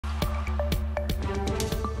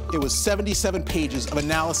It was 77 pages of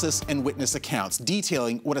analysis and witness accounts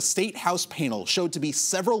detailing what a state house panel showed to be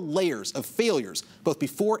several layers of failures both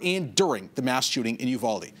before and during the mass shooting in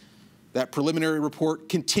Uvalde. That preliminary report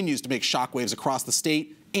continues to make shockwaves across the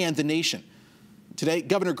state and the nation. Today,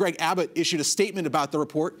 Governor Greg Abbott issued a statement about the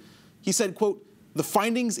report. He said, quote, "The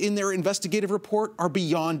findings in their investigative report are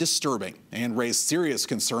beyond disturbing and raise serious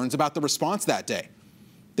concerns about the response that day.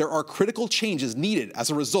 There are critical changes needed as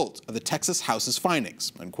a result of the Texas House's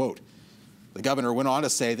findings," unquote. The governor went on to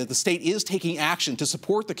say that the state is taking action to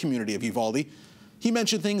support the community of Uvalde. He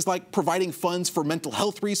mentioned things like providing funds for mental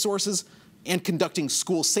health resources and conducting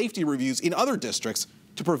school safety reviews in other districts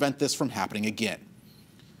to prevent this from happening again.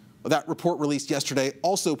 Well, that report released yesterday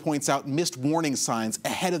also points out missed warning signs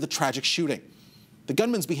ahead of the tragic shooting. The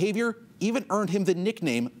gunman's behavior even earned him the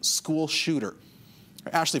nickname school shooter.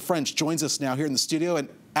 Ashley French joins us now here in the studio. And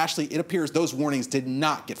Ashley, it appears those warnings did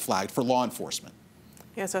not get flagged for law enforcement.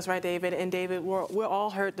 Yes, that's right, David. And David, we're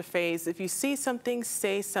all heard the phrase, if you see something,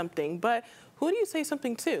 say something. But who do you say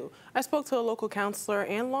something to? I spoke to a local counselor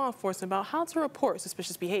and law enforcement about how to report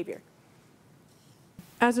suspicious behavior.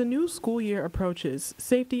 As a new school year approaches,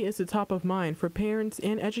 safety is the top of mind for parents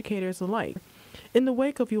and educators alike. In the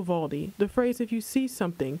wake of Uvalde, the phrase, if you see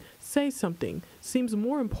something, say something, seems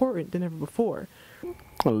more important than ever before.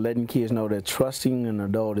 Letting kids know that trusting an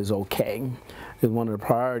adult is okay is one of the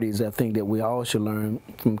priorities I think that we all should learn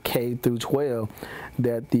from K through 12,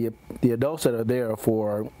 that the adults that are there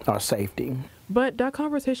for our safety. But that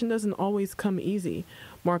conversation doesn't always come easy.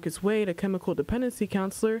 Marcus Wade, a chemical dependency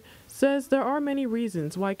counselor, says there are many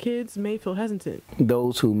reasons why kids may feel hesitant.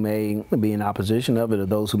 Those who may be in opposition of it, or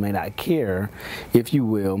those who may not care, if you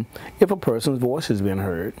will, if a person's voice has been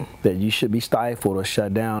heard, that you should be stifled or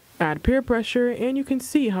shut down. Add peer pressure and you can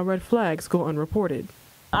see how red flags go unreported.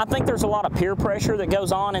 I think there's a lot of peer pressure that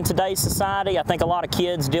goes on in today's society. I think a lot of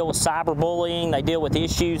kids deal with cyberbullying. They deal with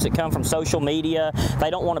issues that come from social media. They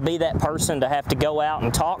don't want to be that person to have to go out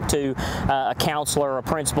and talk to a counselor, a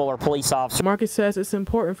principal, or police officer. Marcus says it's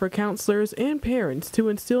important for counselors and parents to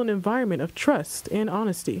instill an environment of trust and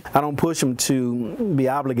honesty. I don't push them to be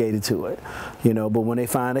obligated to it, but when they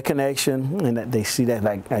find a connection and that they see that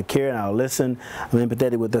I care and I'll listen, I'm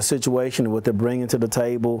empathetic with their situation and what they're bringing to the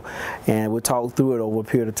table, and we'll talk through it over a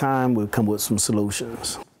period of time, we'll come with some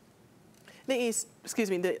solutions.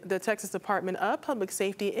 The Texas Department of Public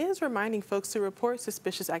Safety is reminding folks to report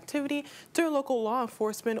suspicious activity to their local law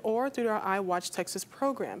enforcement or through our I Watch Texas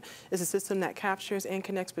program. It's a system that captures and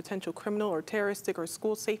connects potential criminal or terroristic or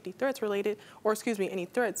school safety threats related, any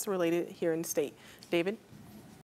threats related here in the state. David?